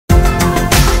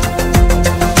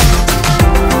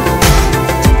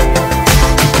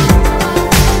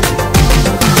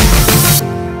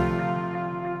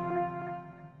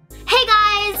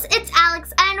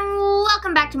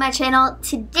my channel.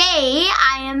 Today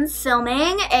I am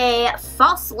filming a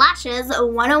false lashes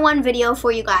 101 video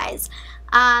for you guys.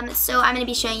 So I'm going to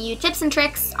be showing you tips and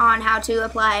tricks on how to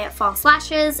apply false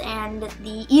lashes and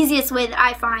the easiest way that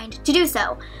I find to do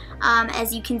so.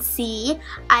 As you can see,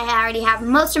 I already have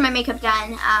most of my makeup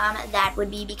done. That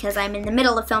would be because I'm in the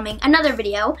middle of filming another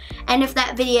video, and if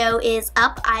that video is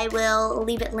up, I will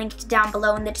leave it linked down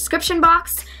below in the description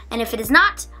box, and if it is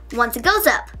not, once it goes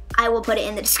up, I will put it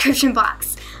in the description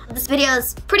box. This video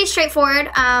is pretty straightforward,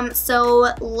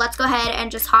 so let's go ahead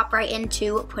and just hop right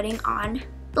into putting on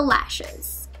the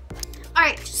lashes.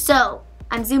 Alright, so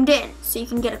I'm zoomed in so you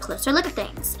can get a closer look at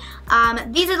things.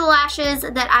 These are the lashes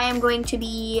that I am going to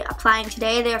be applying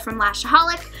today. They're from Lash.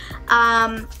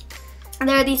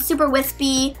 They're these super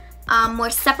wispy, more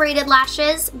separated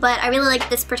lashes, but I really like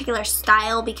this particular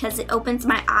style because it opens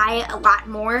my eye a lot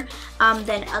more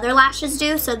than other lashes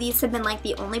do. So these have been like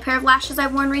the only pair of lashes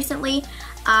I've worn recently.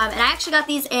 And I actually got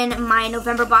these in my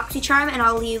November BoxyCharm, and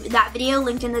I'll leave that video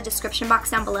linked in the description box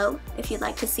down below if you'd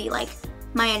like to see like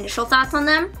my initial thoughts on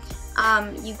them.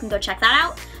 You can go check that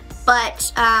out.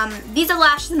 But these are the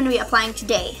lashes I'm going to be applying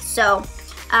today. So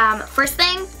first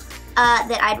thing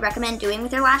that I'd recommend doing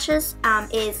with your lashes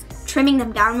is trimming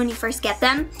them down when you first get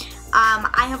them.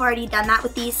 I have already done that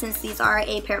with these since these are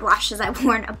a pair of lashes I've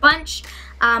worn a bunch.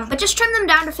 But just trim them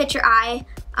down to fit your eye.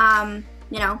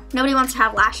 You know, nobody wants to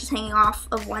have lashes hanging off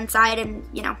of one side, and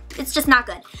you know, it's just not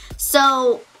good.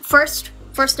 So first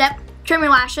step, trim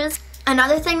your lashes.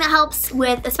 Another thing that helps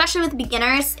with, especially with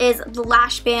beginners, is the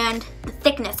lash band, the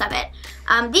thickness of it.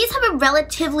 These have a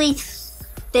relatively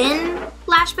thin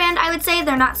lash band, I would say.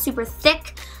 They're not super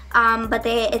thick, but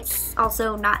it's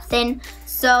also not thin.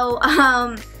 So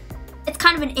it's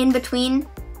kind of an in-between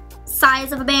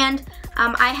size of a band.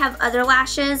 I have other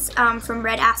lashes from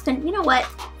Red Aspen. You know what?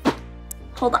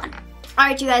 Hold on.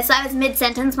 Alright, you guys, so I was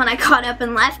mid-sentence when I caught up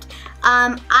and left.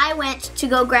 I went to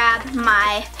go grab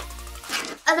my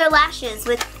other lashes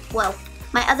with, well,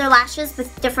 my other lashes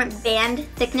with different band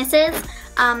thicknesses.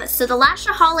 So the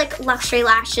Lashaholic Luxury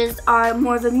Lashes are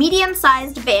more of a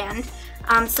medium-sized band,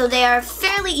 so they are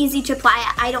fairly easy to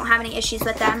apply. I don't have any issues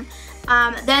with them.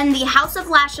 Then the House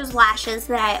of Lashes lashes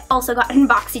that I also got in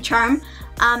BoxyCharm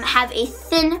have a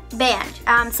thin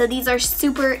band. So these are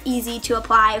super easy to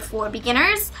apply for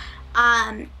beginners.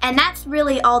 And that's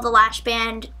really all the lash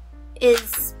band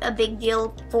is a big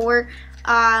deal for.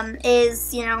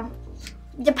 Is, you know,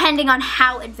 depending on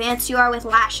how advanced you are with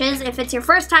lashes. If it's your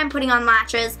first time putting on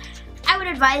lashes, I would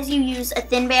advise you use a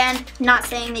thin band. Not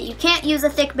saying that you can't use a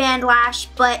thick band lash,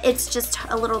 but it's just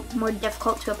a little more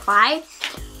difficult to apply.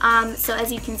 So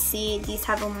as you can see, these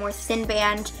have a more thin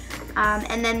band.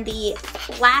 And then the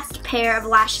last pair of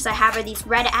lashes I have are these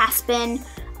Red Aspen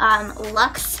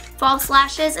Luxe false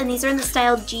lashes, and these are in the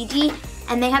style GG,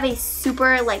 and they have a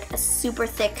super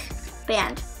thick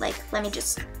band. Like, let me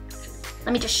just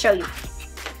show you.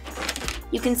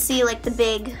 You can see like the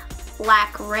big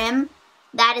black rim.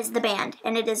 That is the band,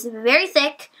 and it is very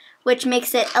thick, which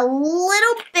makes it a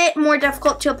little bit more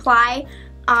difficult to apply.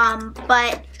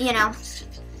 But you know,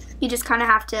 you just kind of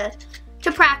have to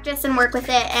practice and work with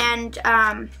it, and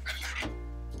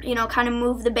you know, kind of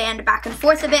move the band back and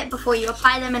forth a bit before you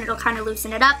apply them, and it'll kind of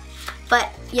loosen it up. But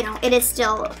you know, it is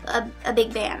still a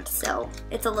big band, so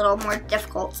it's a little more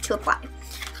difficult to apply.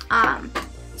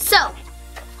 So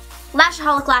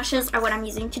Lashaholic lashes are what I'm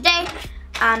using today.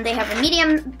 They have a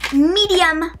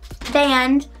medium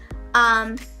band,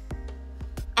 and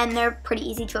they're pretty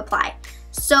easy to apply.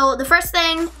 So the first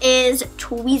thing is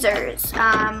tweezers.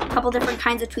 A couple different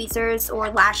kinds of tweezers or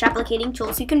lash applicating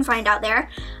tools you can find out there.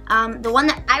 The one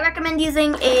that I recommend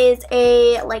using is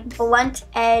a like blunt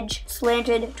edge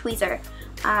slanted tweezer.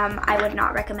 I would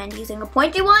not recommend using a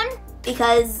pointy one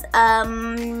because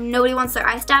nobody wants their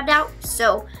eye stabbed out,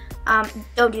 so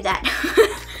don't do that.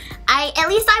 At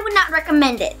least I would not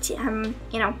recommend it.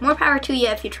 You know, more power to you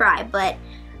if you try, but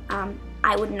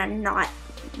I would not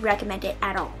recommend it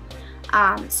at all.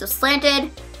 So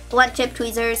slanted, blunt tip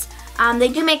tweezers. They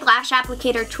do make lash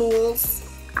applicator tools.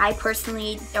 I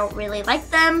personally don't really like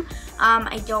them.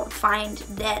 I don't find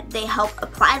that they help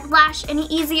apply the lash any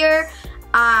easier.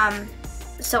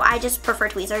 So I just prefer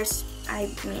tweezers.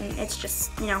 I mean, it's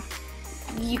just, you know,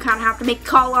 you kind of have to make a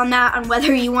call on that, on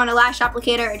whether you want a lash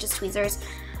applicator or just tweezers.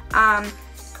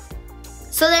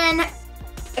 So then I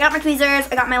got my tweezers,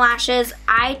 I got my lashes.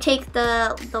 I take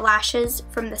the lashes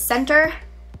from the center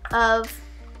of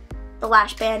the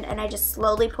lash band, and I just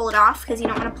slowly pull it off because you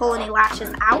don't want to pull any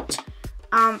lashes out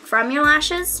from your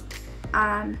lashes.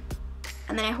 And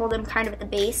then I hold them kind of at the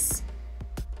base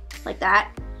like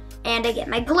that. and I get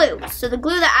my glue. So the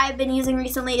glue that I've been using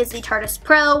recently is the Tarteist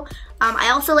Pro. I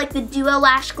also like the Duo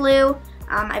Lash Glue.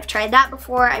 I've tried that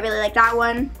before. I really like that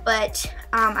one, but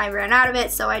I ran out of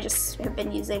it, so I just have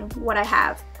been using what I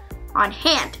have on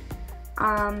hand.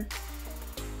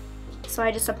 So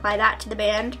I just apply that to the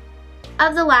band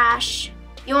of the lash.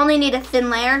 You only need a thin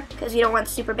layer because you don't want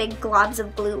super big globs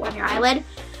of glue on your eyelid.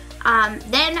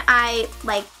 Then I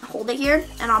like hold it here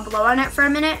and I'll blow on it for a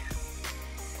minute.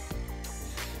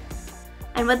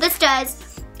 And what this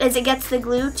does is it gets the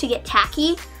glue to get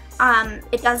tacky.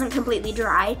 It doesn't completely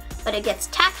dry, but it gets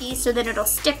tacky, so then it'll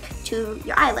stick to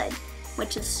your eyelid,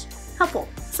 which is helpful.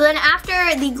 So then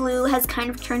after the glue has kind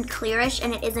of turned clearish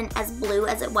and it isn't as blue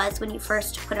as it was when you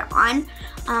first put it on,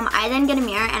 I then get a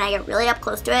mirror and I get really up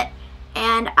close to it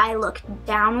and I look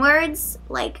downwards,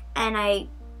 like, and I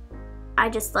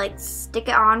just like stick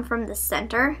it on from the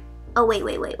center. Oh, wait,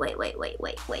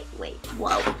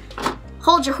 whoa.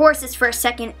 Hold your horses for a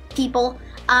second, people.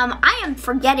 I am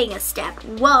forgetting a step.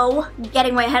 Whoa,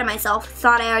 getting way ahead of myself.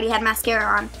 Thought I already had mascara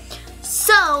on.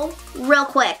 So, real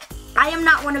quick, I am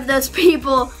not one of those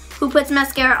people who puts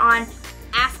mascara on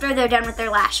after they're done with their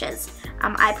lashes.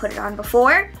 I put it on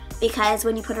before because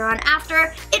when you put it on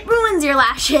after, it ruins your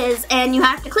lashes and you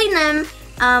have to clean them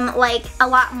like a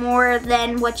lot more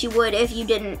than what you would if you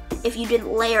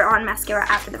didn't layer on mascara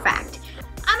after the fact.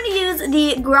 I'm gonna use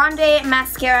the Grande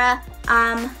mascara.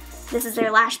 This is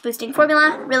their lash boosting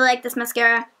formula. Really like this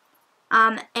mascara.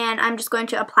 And I'm just going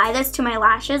to apply this to my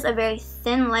lashes, a very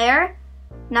thin layer.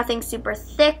 Nothing super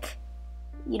thick.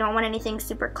 You don't want anything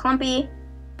super clumpy.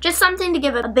 Just something to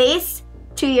give a base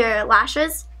to your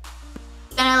lashes.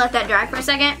 Then I let that dry for a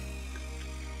second.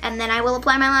 And then I will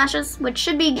apply my lashes, which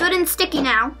should be good and sticky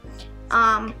now.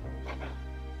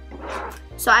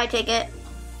 So I take it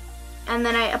and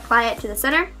then I apply it to the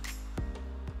center.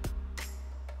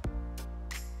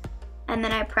 And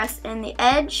then I press in the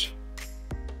edge.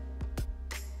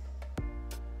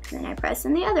 And then I press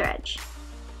in the other edge.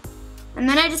 And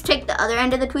then I just take the other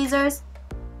end of the tweezers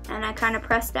and I kind of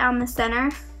press down the center.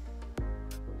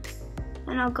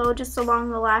 And I'll go just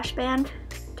along the lash band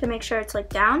to make sure it's like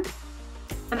down.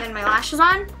 And then my lash is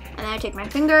on. And then I take my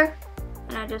finger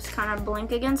and I just kind of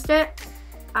blink against it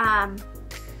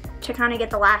to kind of get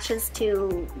the lashes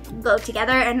to go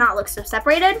together and not look so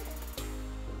separated.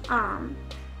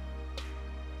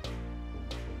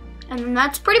 And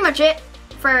that's pretty much it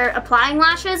for applying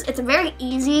lashes. It's very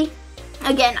easy.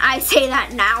 Again, I say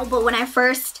that now, but when I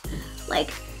first, like,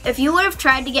 if you would have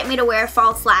tried to get me to wear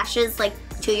false lashes like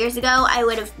 2 years ago, I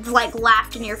would have like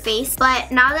laughed in your face.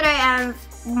 But now that I have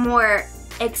more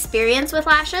experience with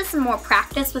lashes and more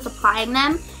practice with applying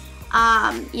them,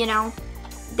 you know,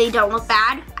 they don't look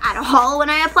bad at all when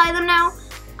I apply them now.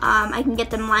 I can get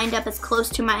them lined up as close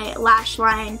to my lash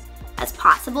line as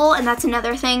possible, and that's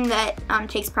another thing that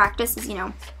takes practice is, you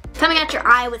know, coming at your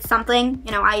eye with something.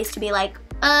 You know, I used to be like,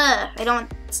 I don't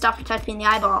want stuff to touch me in the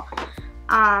eyeball.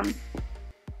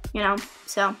 You know,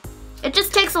 so it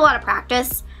just takes a lot of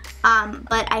practice,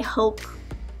 but I hope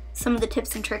some of the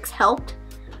tips and tricks helped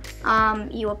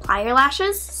you apply your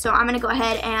lashes. So I'm gonna go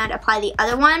ahead and apply the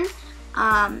other one,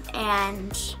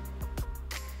 and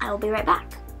I will be right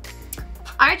back.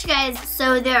 Alright, you guys,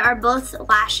 so there are both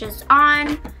lashes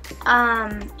on.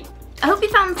 I hope you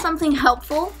found something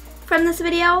helpful from this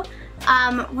video.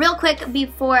 Real quick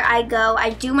before I go,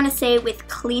 I do want to say with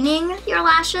cleaning your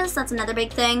lashes, that's another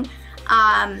big thing.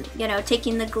 You know,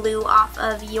 taking the glue off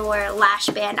of your lash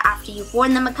band after you've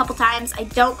worn them a couple times. I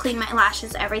don't clean my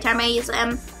lashes every time I use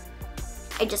them.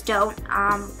 I just don't,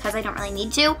 because I don't really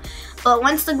need to. But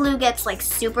once the glue gets like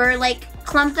super like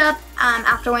clumped up,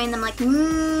 after wearing them like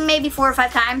maybe 4 or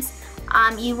 5 times,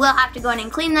 you will have to go in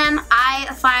and clean them. I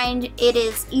find it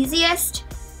is easiest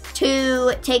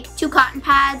to take 2 cotton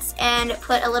pads and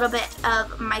put a little bit of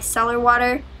micellar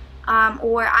water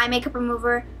or eye makeup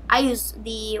remover. I use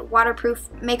the waterproof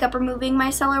makeup removing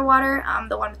micellar water,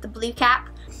 the one with the blue cap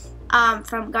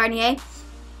from Garnier.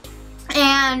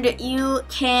 And you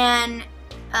can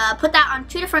put that on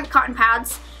 2 different cotton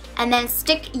pads and then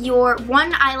stick your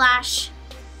 1 eyelash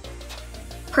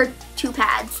per 2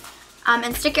 pads.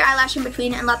 And stick your eyelash in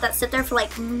between and let that sit there for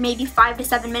like maybe 5 to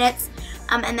 7 minutes.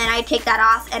 And then I take that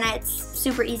off, and it's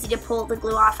super easy to pull the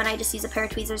glue off, and I just use a pair of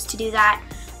tweezers to do that.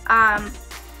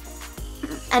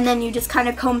 And then you just kind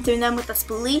of comb through them with a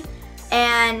spoolie,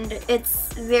 and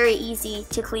it's very easy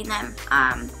to clean them.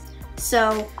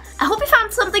 So I hope you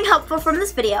found something helpful from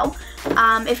this video.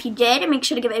 If you did, make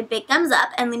sure to give it a big thumbs up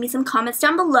and leave me some comments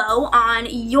down below on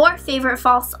your favorite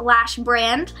false lash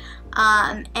brand.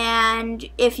 And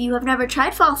if you have never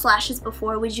tried false lashes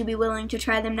before, would you be willing to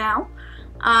try them now?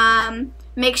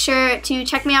 make sure to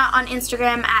check me out on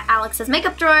Instagram at Alex's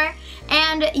Makeup Drawer,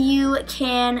 and you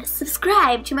can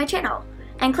subscribe to my channel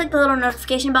and click the little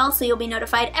notification bell so you'll be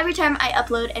notified every time I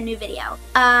upload a new video.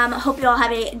 Hope you all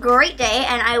have a great day,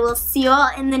 and I will see you all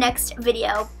in the next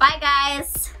video. Bye,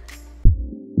 guys!